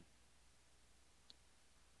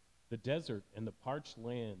The desert and the parched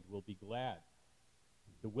land will be glad.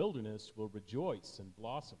 The wilderness will rejoice and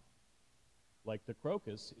blossom. Like the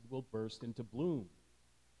crocus, it will burst into bloom.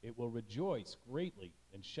 It will rejoice greatly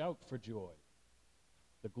and shout for joy.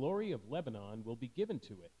 The glory of Lebanon will be given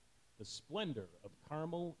to it, the splendor of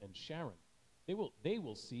Carmel and Sharon. They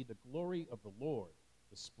will see the glory of the Lord,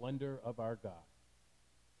 the splendor of our God.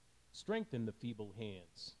 Strengthen the feeble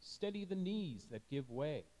hands, steady the knees that give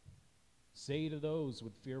way. Say to those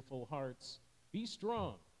with fearful hearts, be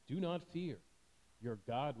strong, do not fear. Your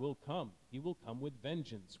God will come. He will come with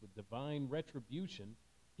vengeance, with divine retribution.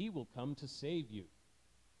 He will come to save you.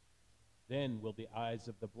 Then will the eyes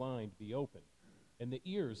of the blind be opened, and the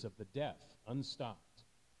ears of the deaf unstopped.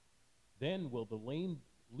 Then will the lame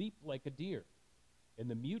leap like a deer, and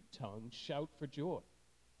the mute tongue shout for joy.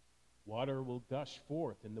 Water will gush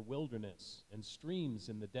forth in the wilderness, and streams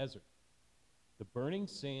in the desert. The burning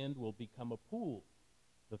sand will become a pool,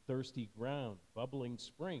 the thirsty ground bubbling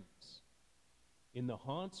springs. In the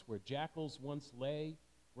haunts where jackals once lay,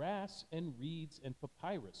 grass and reeds and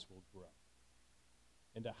papyrus will grow.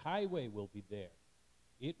 And a highway will be there.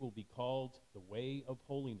 It will be called the way of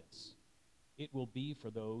holiness. It will be for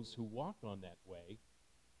those who walk on that way.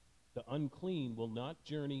 The unclean will not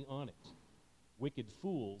journey on it. Wicked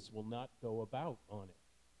fools will not go about on it.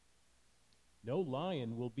 No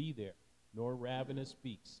lion will be there, nor ravenous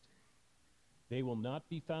beast. They will not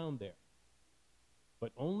be found there.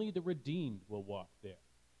 But only the redeemed will walk there,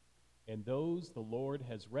 and those the Lord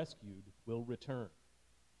has rescued will return.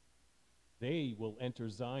 They will enter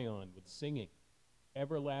Zion with singing.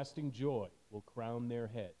 Everlasting joy will crown their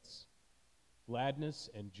heads. Gladness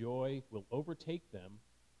and joy will overtake them,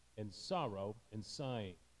 and sorrow and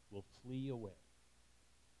sighing will flee away.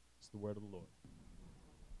 It's the word of the Lord.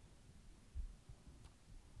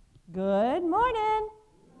 Good morning.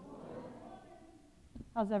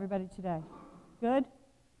 How's everybody today? Good?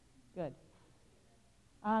 Good.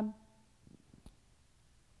 I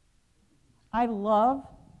love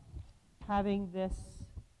having this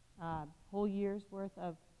whole year's worth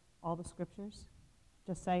of all the scriptures.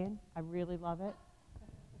 Just saying, I really love it.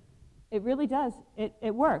 It really does.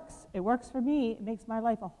 It works. It works for me. It makes my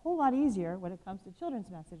life a whole lot easier when it comes to children's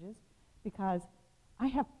messages because I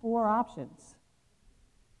have 4 options.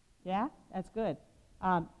 Yeah, that's good.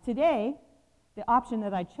 Today, the option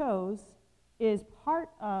that I chose is part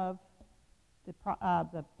of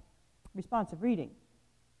the responsive reading,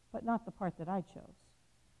 but not the part that I chose.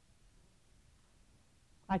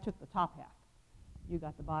 I took the top half. You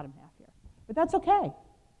got the bottom half here. But that's okay,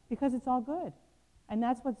 because it's all good. And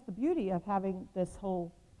that's what's the beauty of having this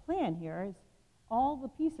whole plan here is all the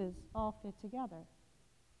pieces all fit together.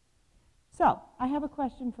 So, I have a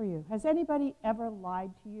question for you. Has anybody ever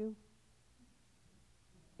lied to you?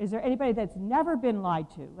 Is there anybody that's never been lied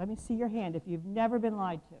to? Let me see your hand if you've never been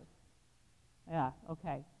lied to. Yeah,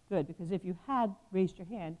 okay, good, because if you had raised your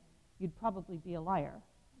hand, you'd probably be a liar.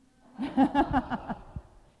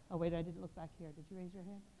 Oh, wait, I didn't look back here. Did you raise your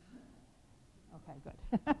hand? Okay, good.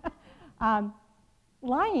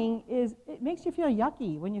 Lying it makes you feel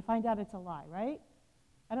yucky when you find out it's a lie, right?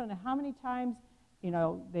 I don't know how many times,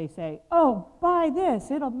 they say, oh, buy this,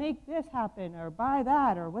 it'll make this happen, or buy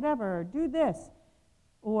that, or whatever, or do this.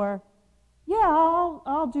 Or, yeah,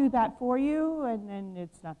 I'll do that for you, and then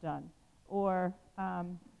it's not done. Or,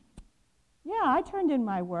 yeah, I turned in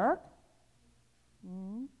my work.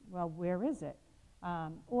 Well, where is it?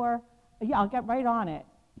 Or, yeah, I'll get right on it.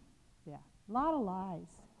 Yeah, a lot of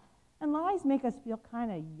lies. And lies make us feel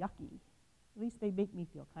kind of yucky. At least they make me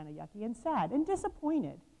feel kind of yucky and sad and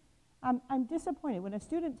disappointed. I'm disappointed when a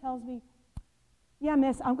student tells me, yeah,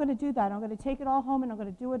 miss, I'm going to do that. I'm going to take it all home and I'm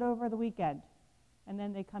going to do it over the weekend. And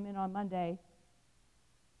then they come in on Monday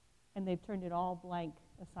and they've turned it all blank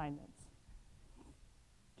assignments.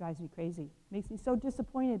 Drives me crazy. Makes me so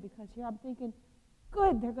disappointed because here I'm thinking,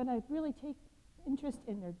 good, they're going to really take interest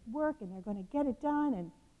in their work and they're going to get it done.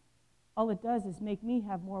 And all it does is make me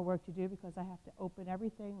have more work to do because I have to open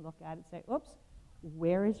everything, look at it, say, oops,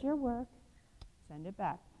 where is your work? Send it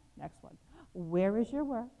back. Next one. Where is your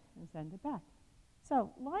work? And send it back.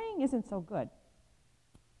 So lying isn't so good.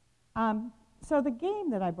 So the game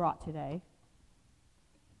that I brought today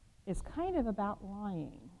is kind of about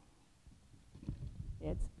lying.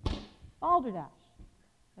 It's Balderdash.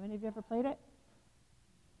 Have any of you ever played it?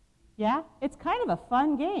 Yeah? It's kind of a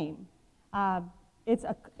fun game. It's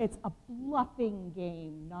a bluffing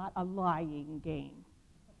game, not a lying game.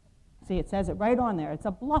 See, it says it right on there. It's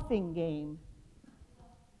a bluffing game.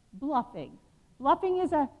 Bluffing. Bluffing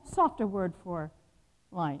is a softer word for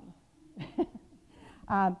lying.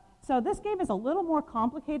 So this game is a little more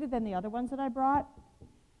complicated than the other ones that I brought.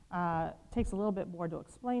 Takes a little bit more to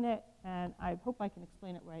explain it, and I hope I can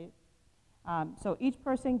explain it right. So each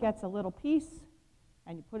person gets a little piece,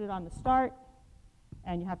 and you put it on the start,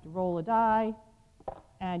 and you have to roll a die,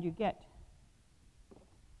 and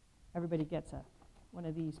everybody gets one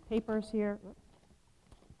of these papers here.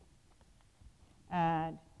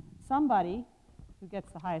 And somebody who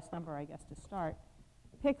gets the highest number, I guess, to start,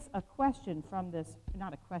 picks a question from this,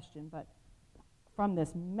 not a question, but from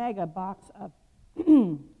this mega box of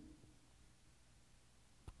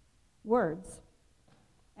words.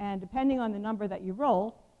 And depending on the number that you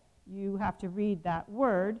roll, you have to read that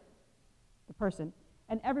word, the person,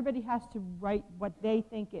 and everybody has to write what they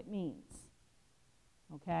think it means.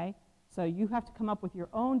 Okay? So you have to come up with your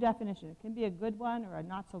own definition. It can be a good one or a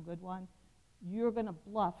not so good one. You're going to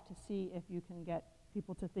bluff to see if you can get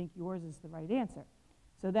people to think yours is the right answer.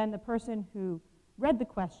 So then the person who read the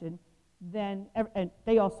question, and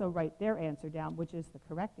they also write their answer down, which is the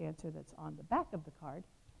correct answer that's on the back of the card,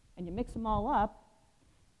 and you mix them all up,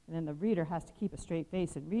 and then the reader has to keep a straight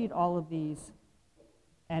face and read all of these,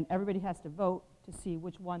 and everybody has to vote to see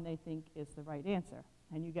which one they think is the right answer.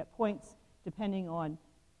 And you get points depending on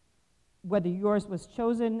whether yours was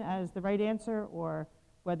chosen as the right answer or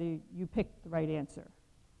whether you picked the right answer,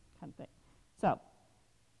 kind of thing. So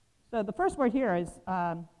the first word here is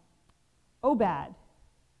Obad,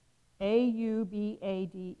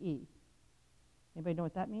 A-U-B-A-D-E. Anybody know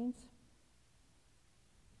what that means?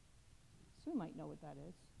 Sue might know what that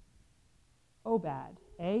is. Obad,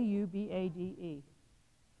 A-U-B-A-D-E.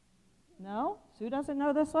 No? Sue doesn't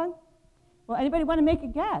know this one? Well, anybody want to make a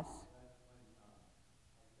guess?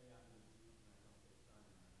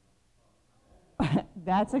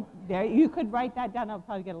 You could write that down. That would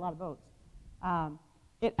probably get a lot of votes.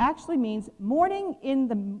 It actually means morning in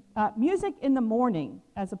the music in the morning,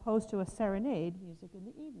 as opposed to a serenade, music in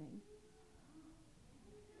the evening.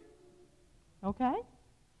 Okay?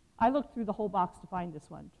 I looked through the whole box to find this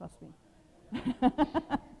one, trust me.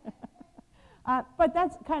 But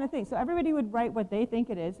that's the kind of thing. So everybody would write what they think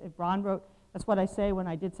it is. If Ron wrote, that's what I say when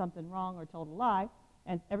I did something wrong or told a lie,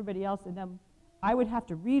 and everybody else, and then I would have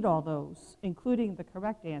to read all those, including the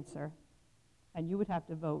correct answer, and you would have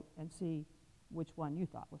to vote and see which one you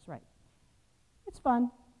thought was right. It's fun,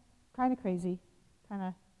 kind of crazy, kind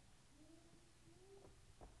of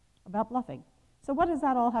about bluffing. So what does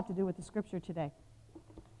that all have to do with the scripture today?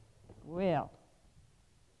 Well,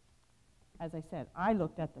 as I said, I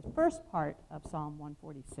looked at the first part of Psalm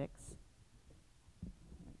 146. Let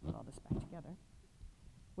me put all this back together,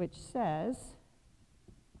 which says,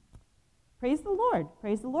 praise the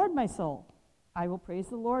Lord, my soul. I will praise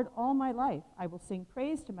the Lord all my life. I will sing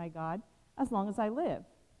praise to my God as long as I live.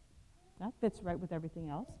 That fits right with everything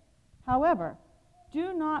else. However,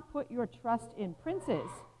 do not put your trust in princes,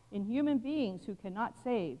 in human beings who cannot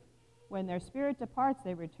save. When their spirit departs,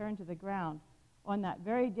 they return to the ground. On that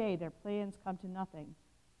very day, their plans come to nothing.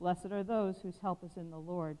 Blessed are those whose help is in the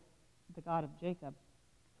Lord, the God of Jacob,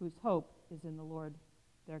 whose hope is in the Lord,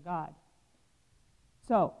 their God.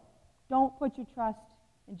 So, don't put your trust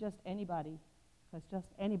in just anybody, because just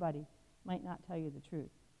anybody might not tell you the truth.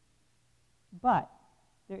 But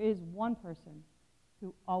there is one person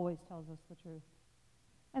who always tells us the truth,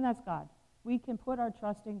 and that's God. We can put our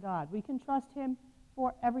trust in God. We can trust him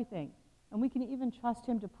for everything, and we can even trust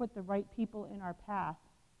him to put the right people in our path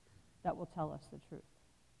that will tell us the truth.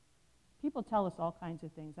 People tell us all kinds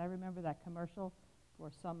of things. I remember that commercial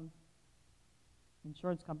for some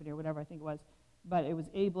insurance company or whatever I think it was, but it was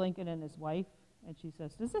Abe Lincoln and his wife, and she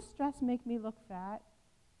says, "Does this dress make me look fat?"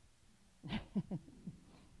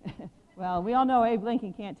 Well, we all know Abe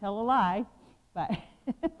Lincoln can't tell a lie, but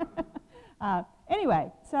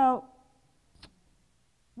anyway, so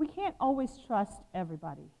we can't always trust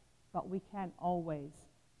everybody, but we can always,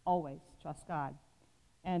 always trust God.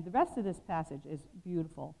 And the rest of this passage is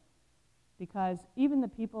beautiful, because even the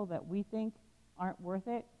people that we think aren't worth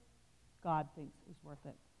it, God thinks is worth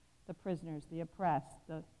it. The prisoners, the oppressed,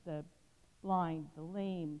 the blind, the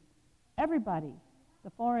lame, everybody,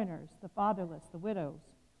 the foreigners, the fatherless, the widows.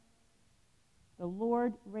 The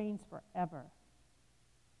Lord reigns forever,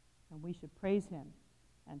 and we should praise him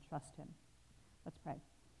and trust him. Let's pray.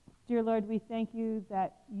 Dear Lord, we thank you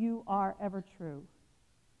that you are ever true.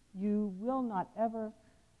 You will not ever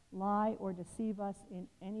lie or deceive us in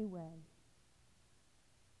any way.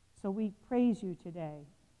 So we praise you today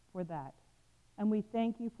for that. And we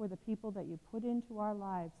thank you for the people that you put into our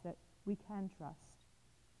lives that we can trust.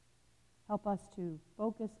 Help us to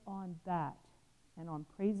focus on that and on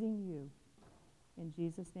praising you. In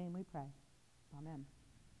Jesus' name we pray. Amen.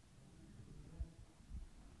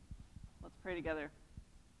 Let's pray together.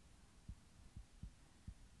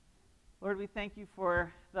 Lord, we thank you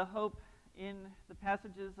for the hope in the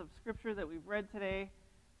passages of Scripture that we've read today,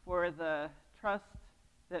 for the trust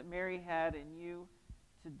that Mary had in you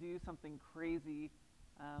to do something crazy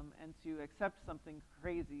and to accept something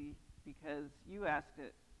crazy because you asked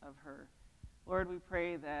it of her. Lord, we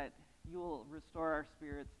pray that you will restore our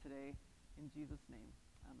spirits today. In Jesus' name,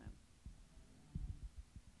 amen.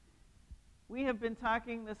 We have been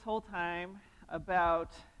talking this whole time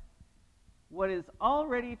about what is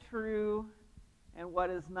already true and what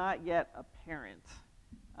is not yet apparent.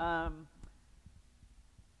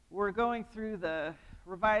 We're going through the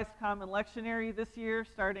Revised Common Lectionary this year,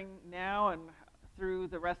 starting now and through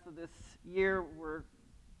the rest of this year.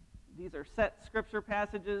 These are set scripture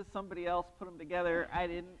passages. Somebody else put them together. I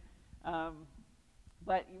didn't.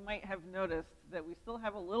 But you might have noticed that we still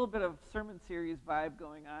have a little bit of sermon series vibe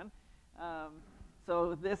going on.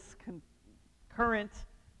 So this current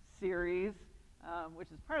series,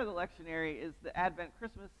 which is part of the lectionary, is the Advent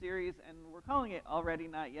Christmas series, and we're calling it Already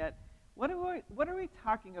Not Yet. What are we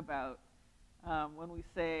talking about when we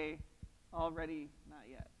say already not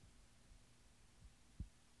yet?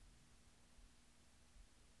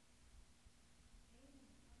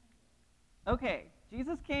 Okay,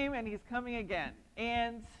 Jesus came and he's coming again.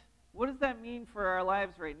 And what does that mean for our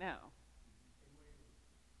lives right now?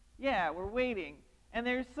 Yeah, we're waiting. And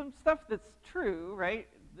there's some stuff that's true, right?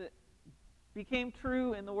 That became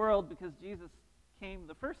true in the world because Jesus came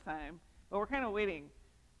the first time, but we're kind of waiting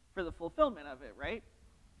for the fulfillment of it, right?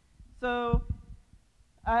 So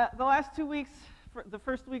the last 2 weeks, the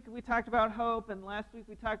first week we talked about hope, and last week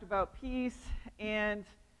we talked about peace, and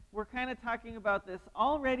we're kind of talking about this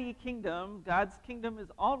already kingdom. God's kingdom is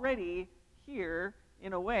already here,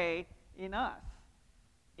 in a way, in us,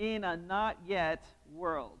 in a not yet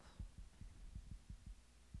world.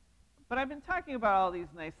 But I've been talking about all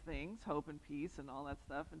these nice things, hope and peace and all that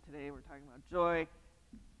stuff, and today we're talking about joy.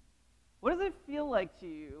 What does it feel like to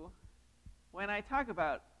you when I talk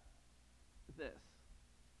about this?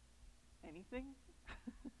 Anything?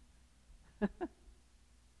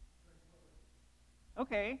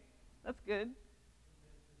 Okay, that's good.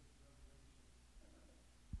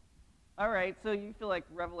 All right, so you feel like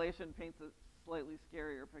Revelation paints a slightly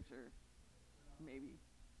scarier picture, maybe.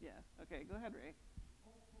 Yeah, okay, go ahead, Ray.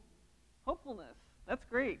 Hopefulness, that's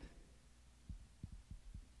great.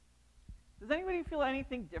 Does anybody feel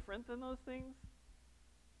anything different than those things?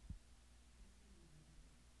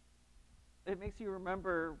 It makes you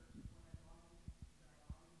remember.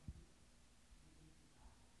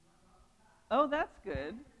 Oh, that's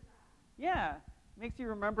good. Yeah, makes you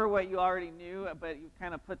remember what you already knew, but you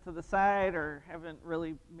kind of put to the side or haven't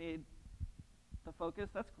really made the focus.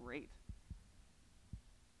 That's great.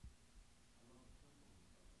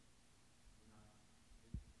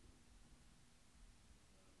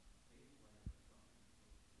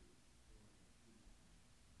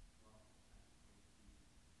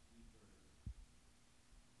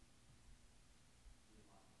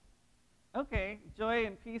 Okay, joy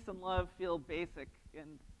and peace and love feel basic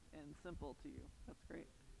and simple to you. That's great.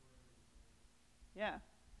 Yeah.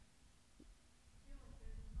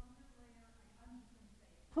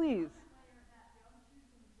 Please.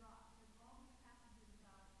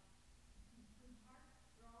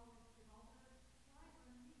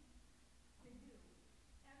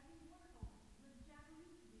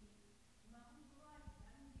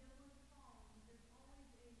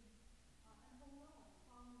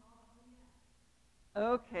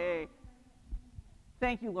 Okay.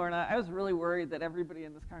 Thank you, Lorna. I was really worried that everybody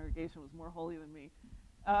in this congregation was more holy than me.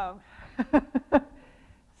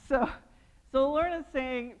 So Lorna's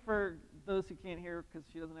saying, for those who can't hear because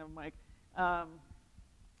she doesn't have a mic,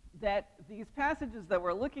 that these passages that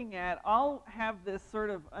we're looking at all have this sort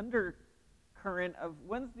of undercurrent of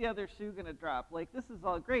when's the other shoe going to drop? Like, this is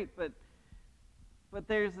all great, but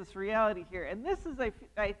there's this reality here. And this is,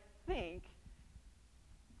 I think,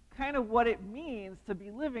 kind of what it means to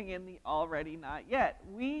be living in the already not yet.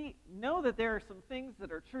 We know that there are some things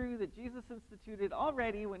that are true that Jesus instituted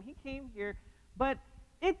already when he came here, but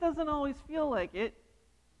it doesn't always feel like it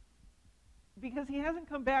because he hasn't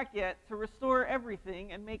come back yet to restore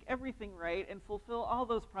everything and make everything right and fulfill all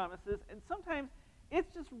those promises. And sometimes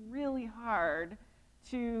it's just really hard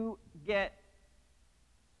to get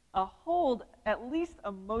a hold, at least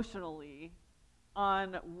emotionally,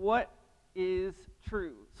 on what is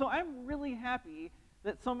true. So I'm really happy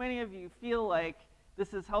that so many of you feel like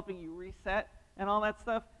this is helping you reset and all that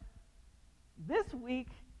stuff. This week,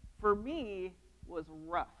 for me, was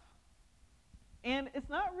rough. And it's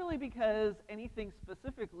not really because anything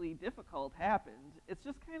specifically difficult happened. It's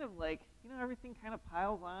just kind of like, everything kind of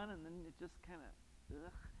piles on and then it just kind of,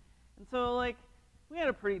 ugh. And so, like, we had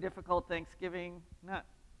a pretty difficult Thanksgiving, not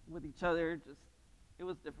with each other, just it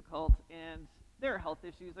was difficult. And there are health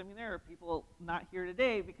issues. I mean, there are people not here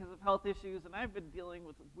today because of health issues, and I've been dealing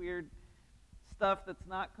with weird stuff that's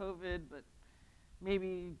not COVID, but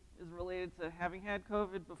maybe is related to having had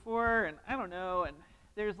COVID before, and I don't know. And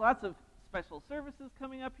there's lots of special services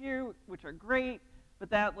coming up here, which are great, but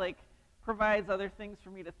that, like, provides other things for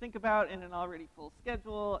me to think about in an already full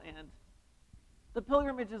schedule. And the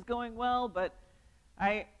pilgrimage is going well, but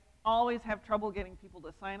I always have trouble getting people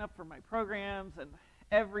to sign up for my programs, and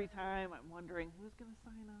every time I'm wondering who's going to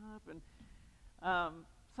sign up. And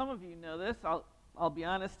some of you know this. I'll be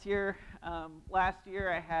honest here. Last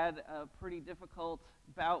year I had a pretty difficult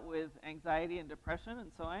bout with anxiety and depression,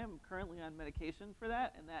 and so I am currently on medication for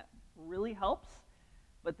that, and that really helps.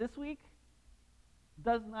 But this week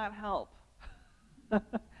does not help.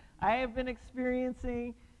 I have been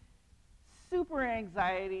experiencing super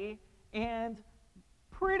anxiety, and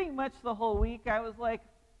pretty much the whole week I was like,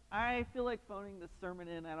 I feel like phoning this sermon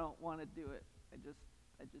in. I don't want to do it. I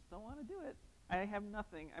just don't want to do it. I have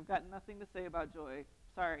nothing. I've got nothing to say about joy.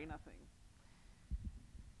 Sorry, nothing.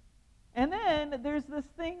 And then there's this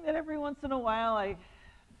thing that every once in a while I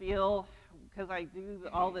feel, because I do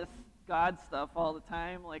all this God stuff all the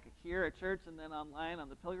time, like here at church and then online on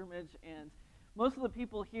the pilgrimage. And most of the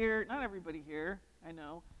people here, not everybody here, I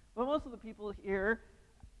know, but most of the people here,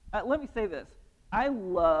 let me say this. I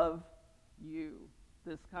love you,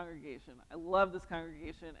 this congregation. I love this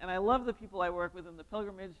congregation, and I love the people I work with in the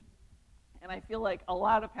pilgrimage. And I feel like a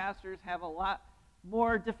lot of pastors have a lot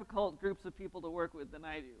more difficult groups of people to work with than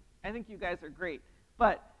I do. I think you guys are great.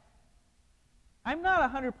 But I'm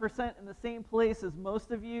not 100% in the same place as most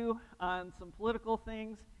of you on some political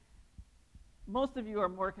things. Most of you are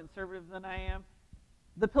more conservative than I am.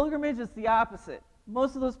 The pilgrimage is the opposite.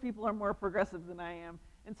 Most of those people are more progressive than I am.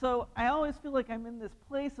 And so I always feel like I'm in this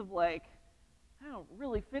place of, like, I don't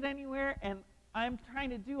really fit anywhere, and I'm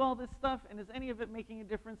trying to do all this stuff, and is any of it making a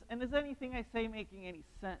difference? And is anything I say making any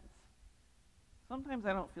sense? Sometimes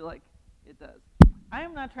I don't feel like it does. I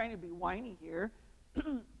am not trying to be whiny here.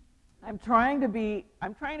 I'm trying to be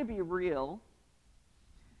real.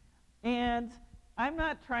 And I'm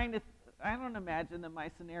not trying to, I don't imagine that my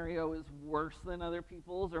scenario is worse than other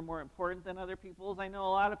people's or more important than other people's. I know a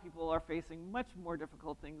lot of people are facing much more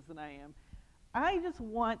difficult things than I am. I just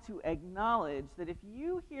want to acknowledge that if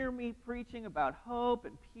you hear me preaching about hope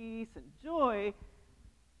and peace and joy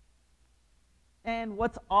and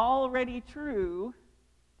what's already true,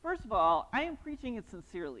 first of all, I am preaching it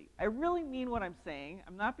sincerely. I really mean what I'm saying.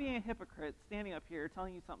 I'm not being a hypocrite standing up here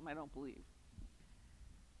telling you something I don't believe.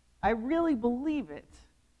 I really believe it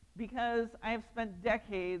because I have spent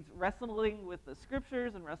decades wrestling with the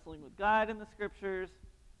scriptures and wrestling with God in the scriptures.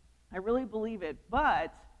 I really believe it,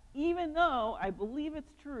 but even though I believe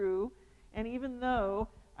it's true, and even though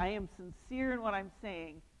I am sincere in what I'm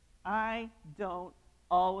saying, I don't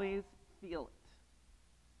always feel it.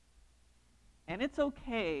 And it's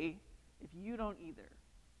okay if you don't either.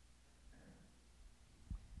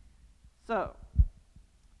 So,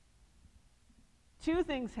 two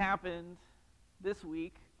things happened this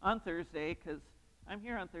week on Thursday, because I'm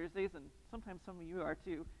here on Thursdays, and sometimes some of you are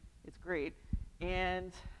too. It's great.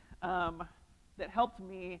 And that helped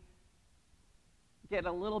me get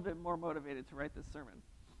a little bit more motivated to write this sermon.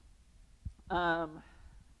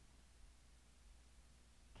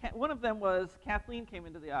 One of them was Kathleen came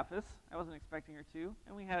into the office. I wasn't expecting her to,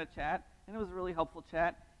 and we had a chat, and it was a really helpful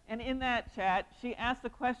chat. And in that chat, she asked a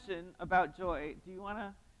question about joy. Do you want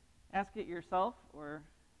to ask it yourself, or?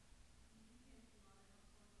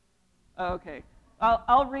 Oh, okay.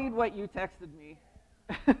 I'll read what you texted me,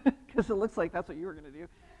 because it looks like that's what you were going to do.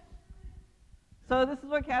 So this is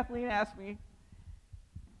what Kathleen asked me.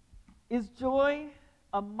 Is joy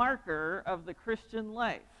a marker of the Christian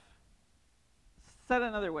life? Said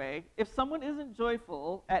another way, if someone isn't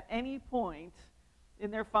joyful at any point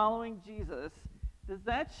in their following Jesus, does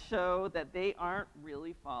that show that they aren't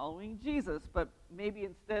really following Jesus, but maybe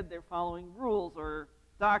instead they're following rules or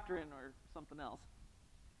doctrine or something else?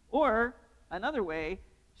 Or, another way,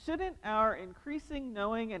 shouldn't our increasing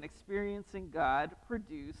knowing and experiencing God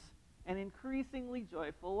produce an increasingly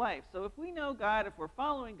joyful life? So if we know God, if we're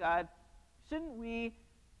following God, shouldn't we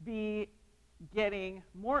be getting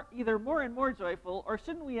either more and more joyful, or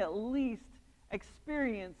shouldn't we at least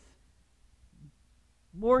experience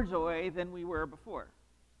more joy than we were before?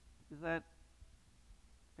 Is that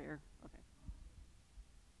fair? Okay.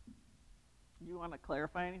 You want to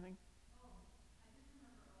clarify anything?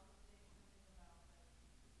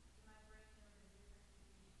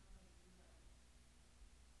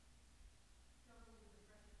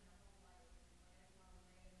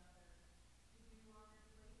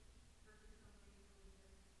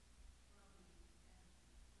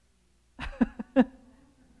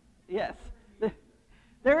 Yes.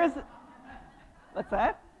 There is. What's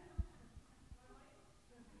that?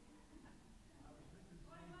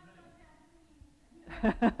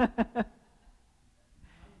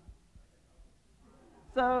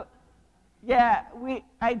 So, yeah,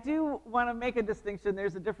 I do want to make a distinction.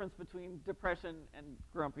 There's a difference between depression and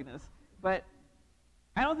grumpiness, but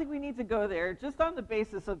I don't think we need to go there. Just on the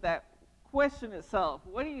basis of that question itself,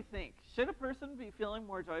 what do you think? Should a person be feeling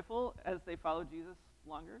more joyful as they follow Jesus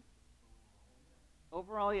longer?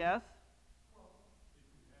 Overall, yes.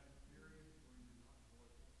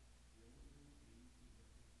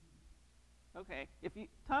 Okay.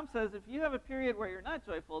 Tom says if you have a period where you're not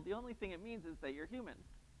joyful, the only thing it means is that you're human.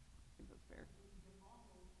 I think that's fair.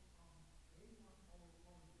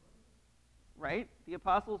 Right? The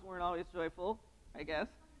apostles weren't always joyful, I guess.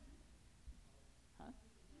 Huh?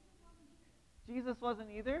 Jesus wasn't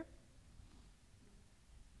either?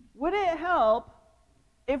 Would it help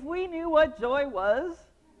if we knew what joy was?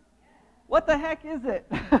 What the heck is it?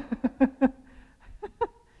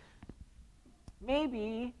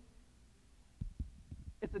 Maybe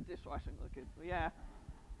it's a dishwashing liquid. Yeah.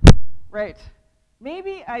 Right.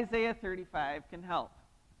 Maybe Isaiah 35 can help.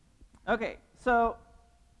 Okay, so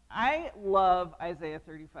I love Isaiah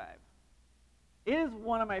 35. It is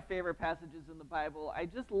one of my favorite passages in the Bible. I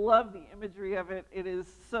just love the imagery of it. It is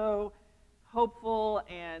so hopeful,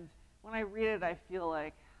 and when I read it, I feel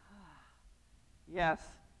like, yes,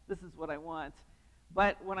 this is what I want.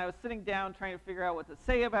 But when I was sitting down trying to figure out what to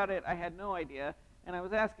say about it, I had no idea, and I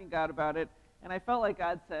was asking God about it, and I felt like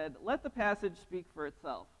God said, let the passage speak for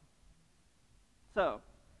itself. So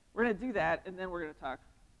we're going to do that, and then we're going to talk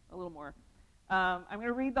a little more. I'm going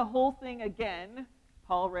to read the whole thing again.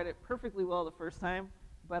 Paul read it perfectly well the first time,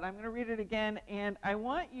 but I'm going to read it again, and I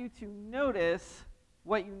want you to notice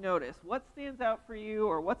what you notice. What stands out for you,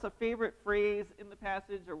 or what's a favorite phrase in the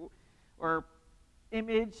passage, or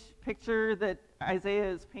image, picture that Isaiah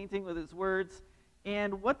is painting with his words,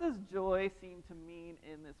 and what does joy seem to mean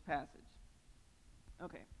in this passage?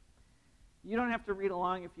 Okay. You don't have to read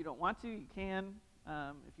along if you don't want to. You can.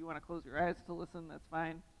 If you want to close your eyes to listen, that's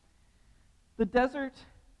fine. The desert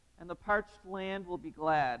and the parched land will be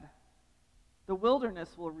glad. The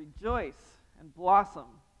wilderness will rejoice and blossom.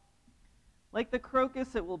 Like the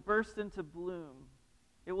crocus, it will burst into bloom.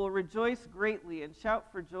 It will rejoice greatly and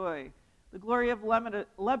shout for joy. The glory of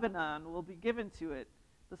Lebanon will be given to it,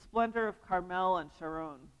 the splendor of Carmel and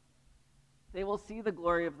Sharon. They will see the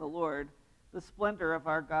glory of the Lord, the splendor of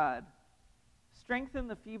our God. Strengthen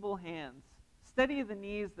the feeble hands. Steady the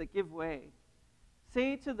knees that give way.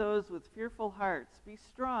 Say to those with fearful hearts, be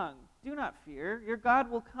strong, do not fear, your God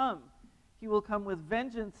will come. He will come with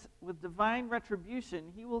vengeance, with divine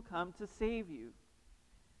retribution. He will come to save you.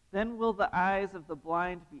 Then will the eyes of the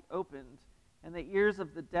blind be opened, and the ears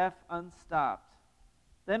of the deaf unstopped.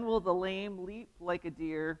 Then will the lame leap like a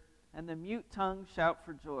deer, and the mute tongue shout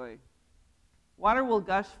for joy. Water will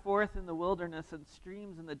gush forth in the wilderness and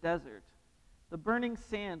streams in the desert. The burning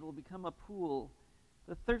sand will become a pool,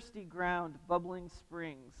 the thirsty ground bubbling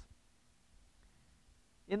springs.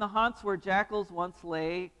 In the haunts where jackals once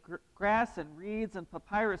lay, grass and reeds and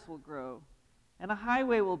papyrus will grow, and a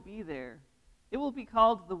highway will be there. It will be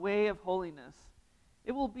called the way of holiness.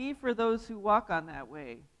 It will be for those who walk on that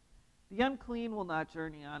way. The unclean will not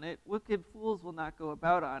journey on it. Wicked fools will not go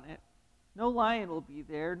about on it. No lion will be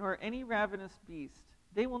there, nor any ravenous beast.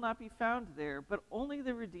 They will not be found there, but only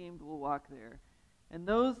the redeemed will walk there. And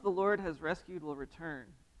those the Lord has rescued will return.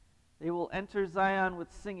 They will enter Zion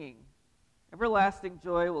with singing. Everlasting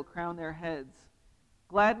joy will crown their heads.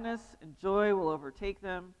 Gladness and joy will overtake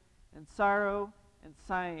them, and sorrow and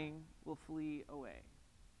sighing will flee away.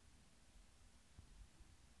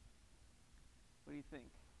 What do you think?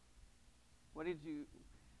 What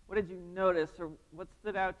did you notice, or what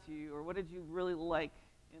stood out to you, or what did you really like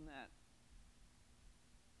in that?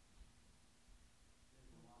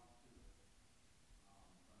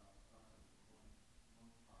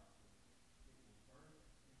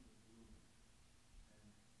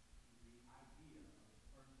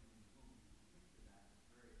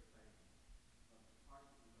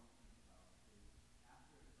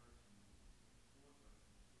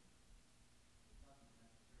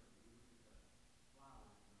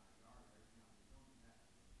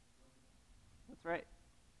 That's right.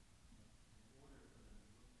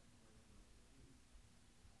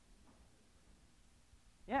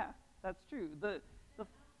 Yeah, that's true.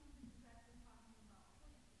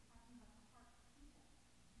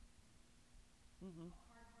 Mhm.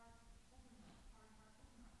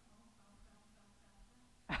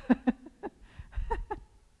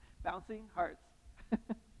 Bouncing hearts.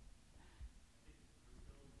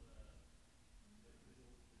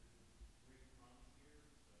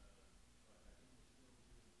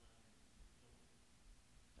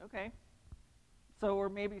 Okay. So we're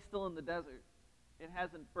maybe still in the desert. It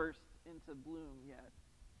hasn't burst into bloom yet.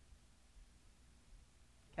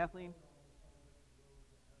 Kathleen?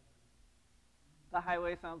 The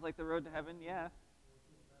highway sounds like the road to heaven, yeah.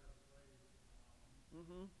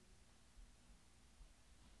 Mm-hmm.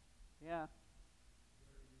 Yeah.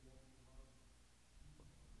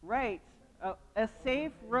 Right. A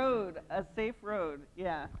safe road,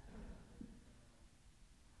 yeah.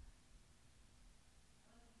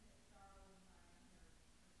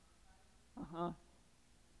 Uh-huh.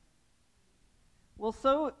 Well,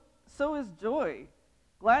 so is joy.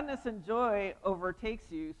 Gladness and joy overtakes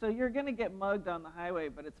you. So you're going to get mugged on the highway,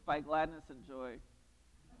 but it's by gladness and joy.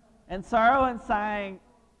 And sorrow and sighing.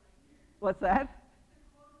 What's that?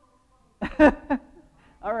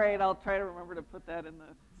 All right, I'll try to remember to put that in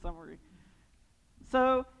the summary.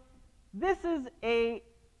 So this is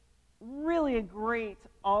really a great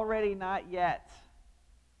already not yet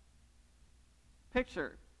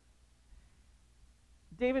picture.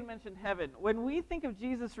 David mentioned heaven. When we think of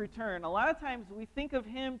Jesus' return, a lot of times we think of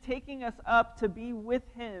him taking us up to be with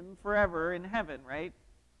him forever in heaven, right?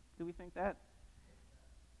 Do we think that?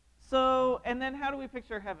 So, and then how do we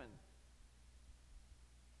picture heaven?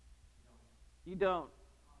 You don't.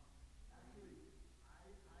 Actually,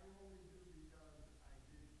 I only do because I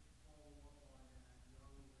did follow up on that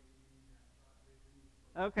young lady that got written.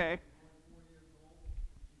 Okay. She's only 4 years old, and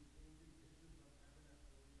she's painting pictures of heaven at 4 years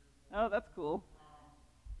old. Oh, that's cool.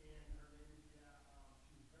 And her name,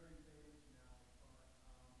 she's very famous now, but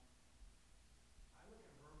I look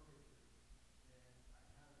at her pictures, and I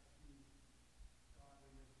kind of see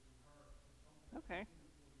godliness in her. So something Okay.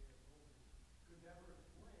 she's 4 years old and could never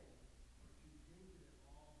explain, but she painted it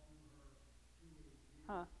all through her teenage years.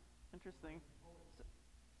 Huh. Interesting.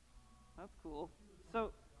 That's cool.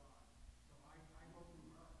 So,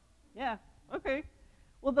 yeah. Okay.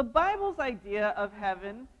 Well, the Bible's idea of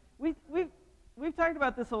heaven, we've talked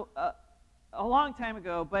about this a long time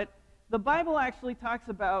ago, but the Bible actually talks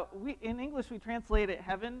about, in English we translate it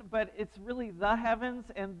heaven, but it's really the heavens,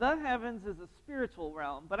 and the heavens is a spiritual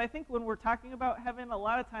realm. But I think when we're talking about heaven, a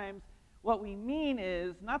lot of times what we mean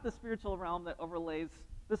is not the spiritual realm that overlays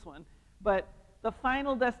this one, but the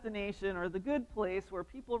final destination or the good place where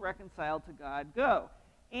people reconciled to God go.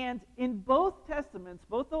 And in both Testaments,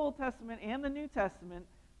 both the Old Testament and the New Testament,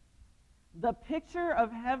 the picture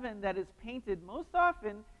of heaven that is painted most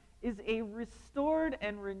often is a restored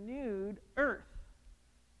and renewed earth.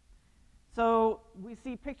 So we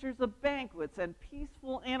see pictures of banquets and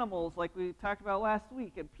peaceful animals like we talked about last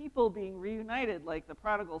week, and people being reunited like the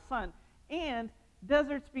prodigal son, and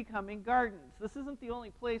deserts becoming gardens. This isn't the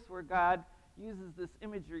only place where God uses this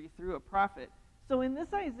imagery through a prophet. So in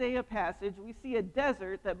this Isaiah passage, we see a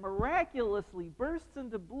desert that miraculously bursts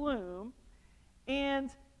into bloom,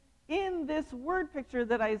 and in this word picture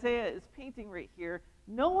that Isaiah is painting right here,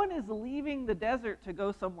 no one is leaving the desert to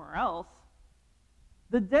go somewhere else.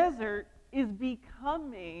 The desert is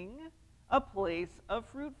becoming a place of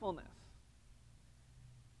fruitfulness.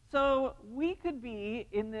 So we could be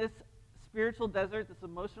in this spiritual desert, this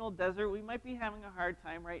emotional desert. We might be having a hard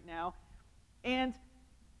time right now. And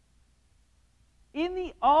in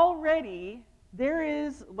the already, there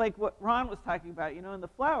is, like what Ron was talking about, in the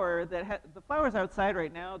flower, the flowers outside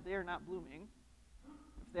right now, they are not blooming.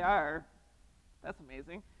 If they are, that's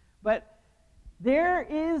amazing. But there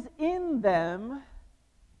is in them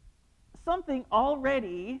something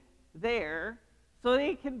already there so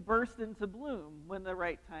they can burst into bloom when the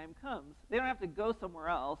right time comes. They don't have to go somewhere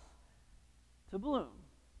else to bloom.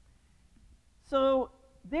 So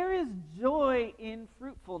there is joy in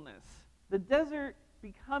fruitfulness. The desert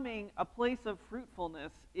becoming a place of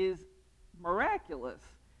fruitfulness is miraculous.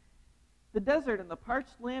 The desert and the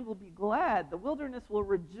parched land will be glad. The wilderness will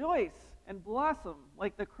rejoice and blossom.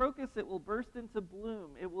 Like the crocus, it will burst into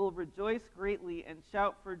bloom. It will rejoice greatly and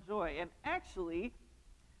shout for joy. And actually,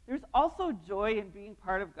 there's also joy in being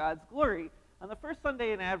part of God's glory. On the first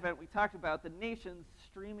Sunday in Advent, we talked about the nations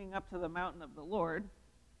streaming up to the mountain of the Lord.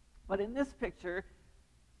 But in this picture,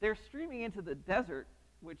 they're streaming into the desert,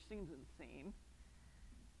 which seems insane.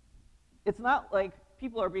 It's not like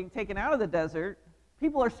people are being taken out of the desert.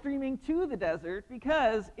 People are streaming to the desert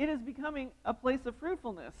because it is becoming a place of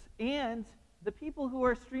fruitfulness. And the people who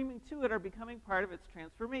are streaming to it are becoming part of its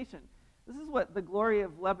transformation. This is what the glory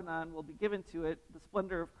of Lebanon will be given to it, the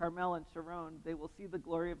splendor of Carmel and Sharon. They will see the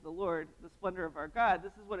glory of the Lord, the splendor of our God.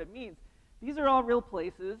 This is what it means. These are all real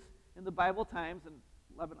places in the Bible times, and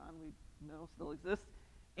Lebanon, we know, still exists.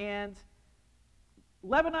 And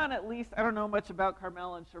Lebanon, at least, I don't know much about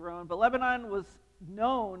Carmel and Sharon, but Lebanon was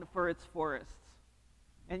known for its forests.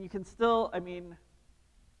 And you can still,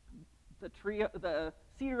 the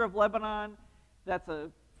cedar of Lebanon. That's a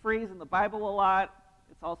phrase in the Bible a lot.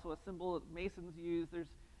 It's also a symbol that Masons use.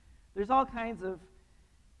 There's all kinds of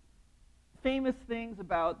famous things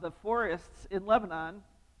about the forests in Lebanon.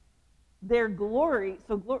 Their glory,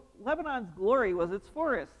 Lebanon's glory was its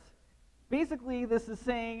forests. Basically, this is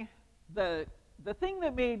saying the thing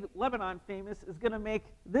that made Lebanon famous is going to make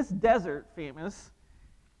this desert famous.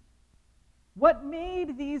 What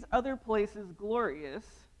made these other places glorious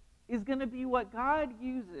is going to be what God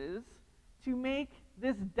uses to make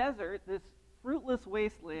this desert, this fruitless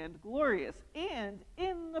wasteland, glorious. And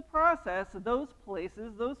in the process, those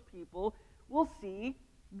places, those people, will see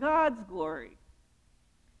God's glory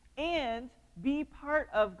and be part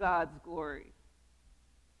of God's glory.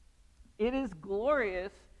 It is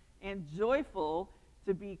glorious and joyful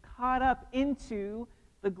to be caught up into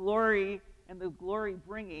the glory and the glory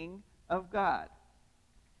bringing of God.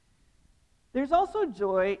 There's also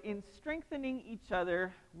joy in strengthening each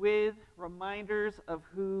other with reminders of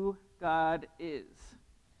who God is.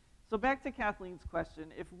 So back to Kathleen's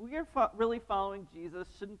question, if we're really following Jesus,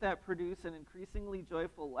 shouldn't that produce an increasingly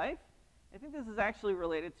joyful life? I think this is actually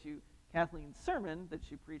related to Kathleen's sermon that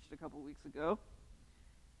she preached a couple weeks ago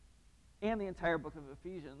and the entire book of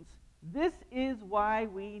Ephesians. This is why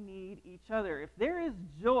we need each other. If there is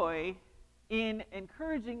joy in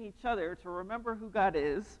encouraging each other to remember who God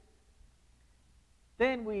is,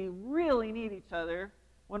 then we really need each other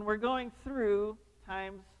when we're going through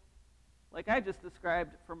times like I just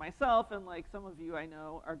described for myself and like some of you I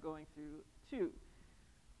know are going through too.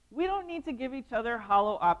 We don't need to give each other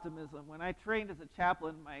hollow optimism. When I trained as a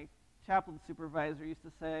chaplain, my chaplain supervisor used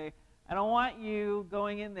to say, I don't want you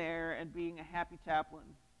going in there and being a happy chaplain.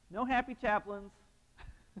 No happy chaplains.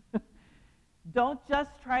 Don't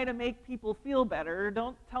just try to make people feel better.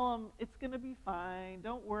 Don't tell them it's going to be fine.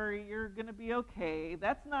 Don't worry, you're going to be okay.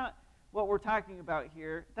 That's not what we're talking about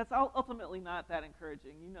here. That's ultimately not that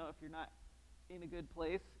encouraging. You know, if you're not in a good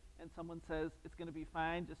place and someone says it's going to be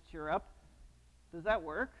fine, just cheer up. Does that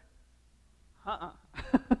work?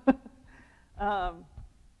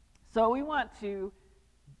 So we want to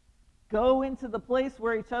go into the place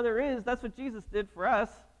where each other is. That's what Jesus did for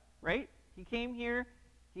us, right? He came here.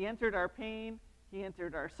 He entered our pain. He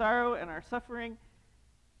entered our sorrow and our suffering.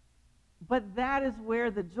 But that is where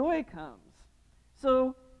the joy comes.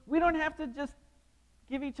 So we don't have to just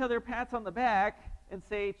give each other pats on the back and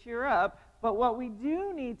say, cheer up. But what we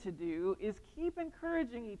do need to do is keep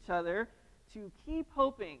encouraging each other to keep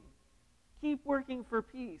hoping, keep working for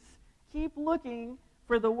peace, keep looking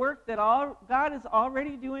for the work that God is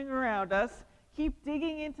already doing around us, keep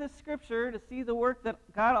digging into Scripture to see the work that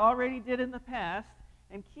God already did in the past,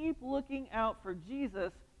 and keep looking out for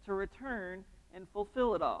Jesus to return and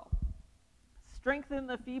fulfill it all. Strengthen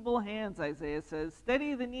the feeble hands, Isaiah says.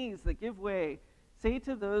 Steady the knees that give way. Say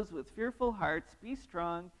to those with fearful hearts, be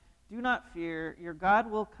strong, do not fear, your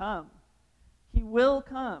God will come. He will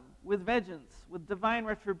come with vengeance, with divine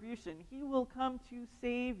retribution. He will come to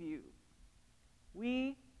save you.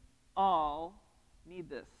 We all need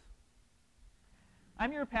this.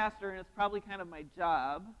 I'm your pastor, and it's probably kind of my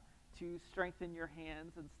job to strengthen your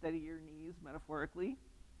hands and steady your knees, metaphorically.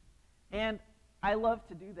 And I love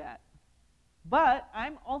to do that. But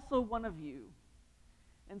I'm also one of you.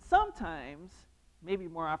 And sometimes, maybe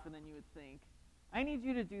more often than you would think, I need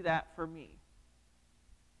you to do that for me.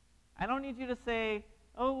 I don't need you to say,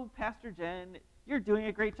 oh, Pastor Jen, you're doing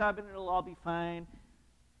a great job and it'll all be fine.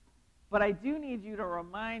 But I do need you to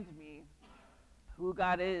remind me who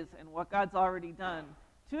God is and what God's already done.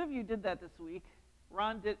 2 of you did that this week.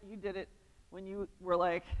 Ron, you did it when you were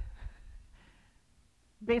like,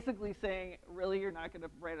 basically saying, really, you're not going to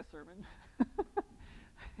write a sermon?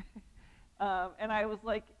 And I was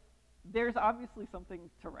like, there's obviously something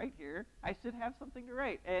to write here. I should have something to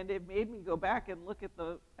write. And it made me go back and look at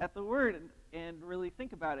the word and really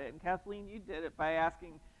think about it. And Kathleen, you did it by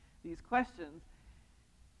asking these questions.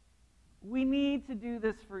 We need to do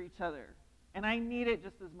this for each other. And I need it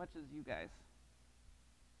just as much as you guys.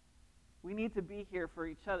 We need to be here for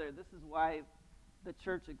each other. This is why the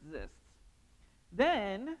church exists.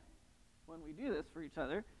 Then, when we do this for each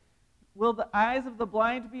other, will the eyes of the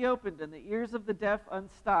blind be opened and the ears of the deaf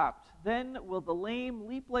unstopped? Then will the lame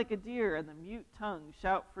leap like a deer and the mute tongue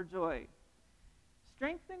shout for joy.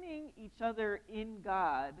 Strengthening each other in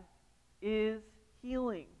God is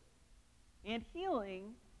healing. And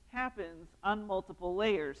healing happens on multiple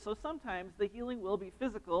layers. So sometimes the healing will be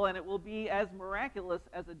physical, and it will be as miraculous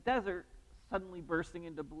as a desert suddenly bursting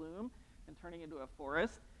into bloom and turning into a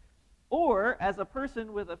forest, or as a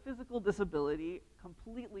person with a physical disability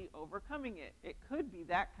completely overcoming it. It could be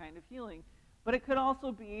that kind of healing. But it could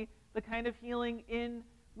also be the kind of healing in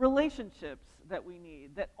relationships that we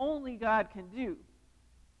need, that only God can do.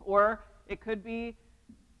 Or it could be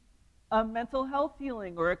a mental health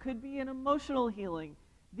healing, or it could be an emotional healing.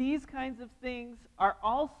 These kinds of things are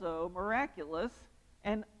also miraculous,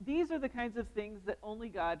 and these are the kinds of things that only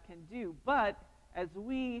God can do. But as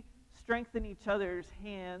we strengthen each other's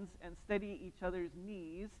hands and steady each other's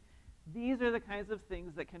knees, these are the kinds of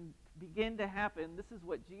things that can begin to happen. This is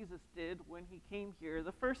what Jesus did when he came here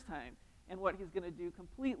the first time, and what he's going to do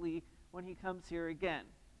completely when he comes here again.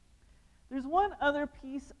 There's one other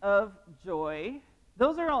piece of joy.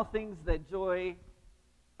 Those are all things that joy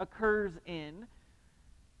occurs in.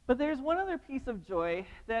 But there's one other piece of joy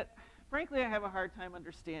that, frankly, I have a hard time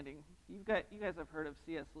understanding. You guys have heard of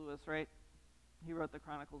C.S. Lewis, right? He wrote the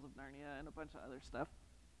Chronicles of Narnia and a bunch of other stuff.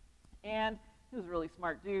 And he was a really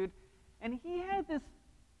smart dude. And he had this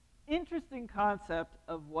interesting concept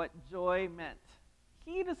of what joy meant.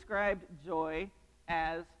 He described joy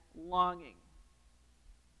as longing,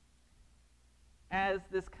 as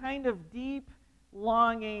this kind of deep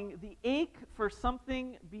longing, the ache for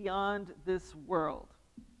something beyond this world.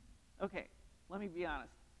 Okay, let me be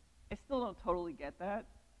honest. I still don't totally get that.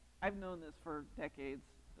 I've known this for decades,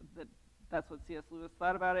 that's what C.S. Lewis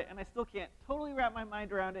thought about it, and I still can't totally wrap my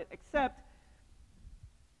mind around it, except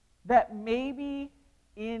that maybe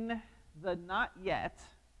in the not yet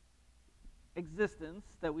existence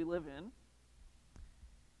that we live in,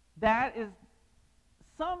 that is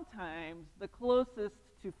sometimes the closest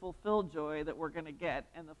to fulfilled joy that we're going to get,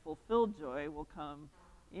 and the fulfilled joy will come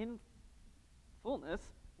in fullness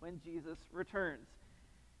when Jesus returns.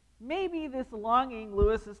 Maybe this longing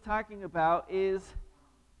Lewis is talking about is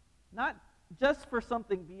not just for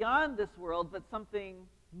something beyond this world, but something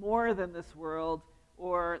more than this world,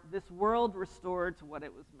 or this world restored to what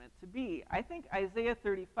it was meant to be. I think Isaiah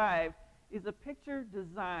 35 is a picture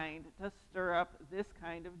designed to stir up this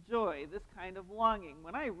kind of joy, this kind of longing.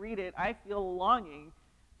 When I read it, I feel longing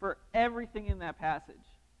for everything in that passage.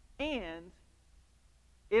 And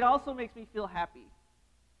it also makes me feel happy,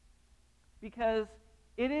 because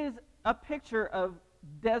it is a picture of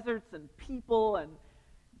deserts and people and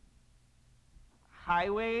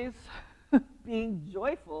highways being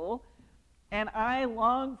joyful, and I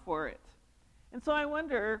long for it. And so I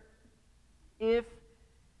wonder if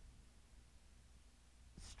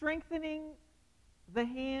strengthening the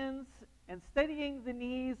hands and steadying the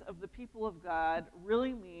knees of the people of God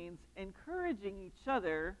really means encouraging each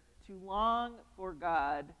other to long for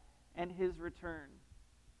God and his return.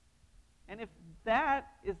 And if that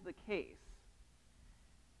is the case,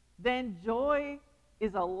 then joy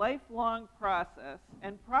is a lifelong process,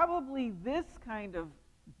 and probably this kind of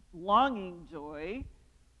longing joy,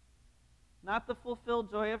 not the fulfilled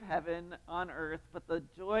joy of heaven on earth, but the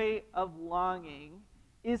joy of longing,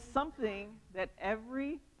 is something that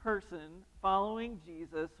every person following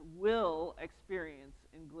Jesus will experience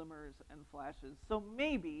in glimmers and flashes. So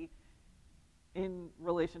maybe, in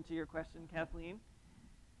relation to your question, Kathleen,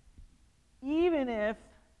 even if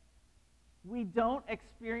we don't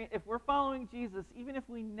experience, if we're following Jesus, even if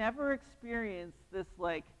we never experience this,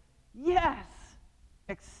 like, yes,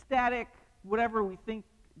 ecstatic, whatever we think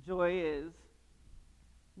joy is,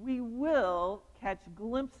 we will catch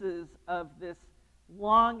glimpses of this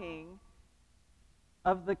longing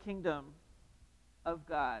of the kingdom of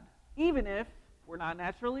God. Even if we're not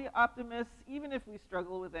naturally optimists, even if we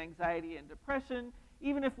struggle with anxiety and depression,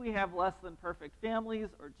 even if we have less than perfect families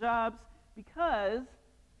or jobs, because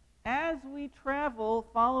as we travel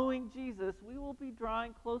following Jesus, we will be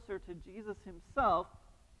drawing closer to Jesus himself,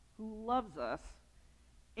 who loves us.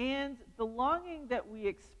 And the longing that we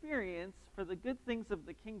experience for the good things of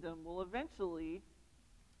the kingdom will eventually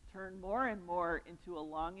turn more and more into a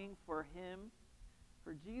longing for him,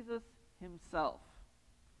 for Jesus himself.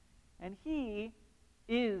 And he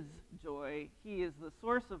is joy. He is the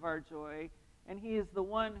source of our joy, and he is the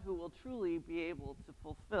one who will truly be able to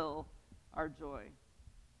fulfill our joy.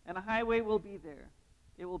 And a highway will be there.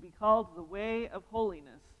 It will be called the way of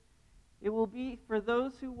holiness. It will be for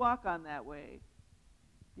those who walk on that way.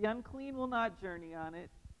 The unclean will not journey on it.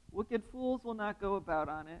 Wicked fools will not go about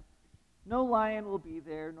on it. No lion will be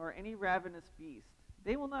there, nor any ravenous beast.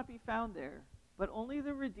 They will not be found there, but only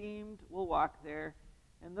the redeemed will walk there,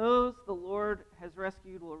 and those the Lord has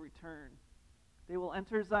rescued will return. They will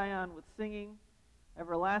enter Zion with singing.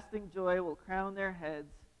 Everlasting joy will crown their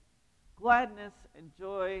heads. Gladness and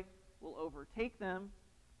joy will overtake them,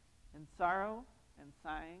 and sorrow and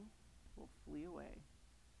sighing will flee away.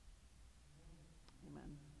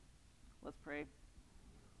 Amen. Let's pray.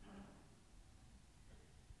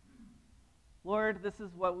 Lord, this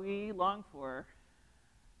is what we long for.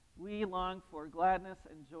 We long for gladness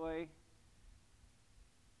and joy.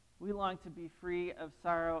 We long to be free of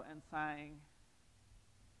sorrow and sighing.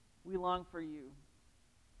 We long for you.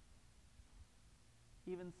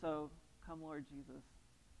 Even so, come, Lord Jesus.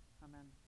 Amen.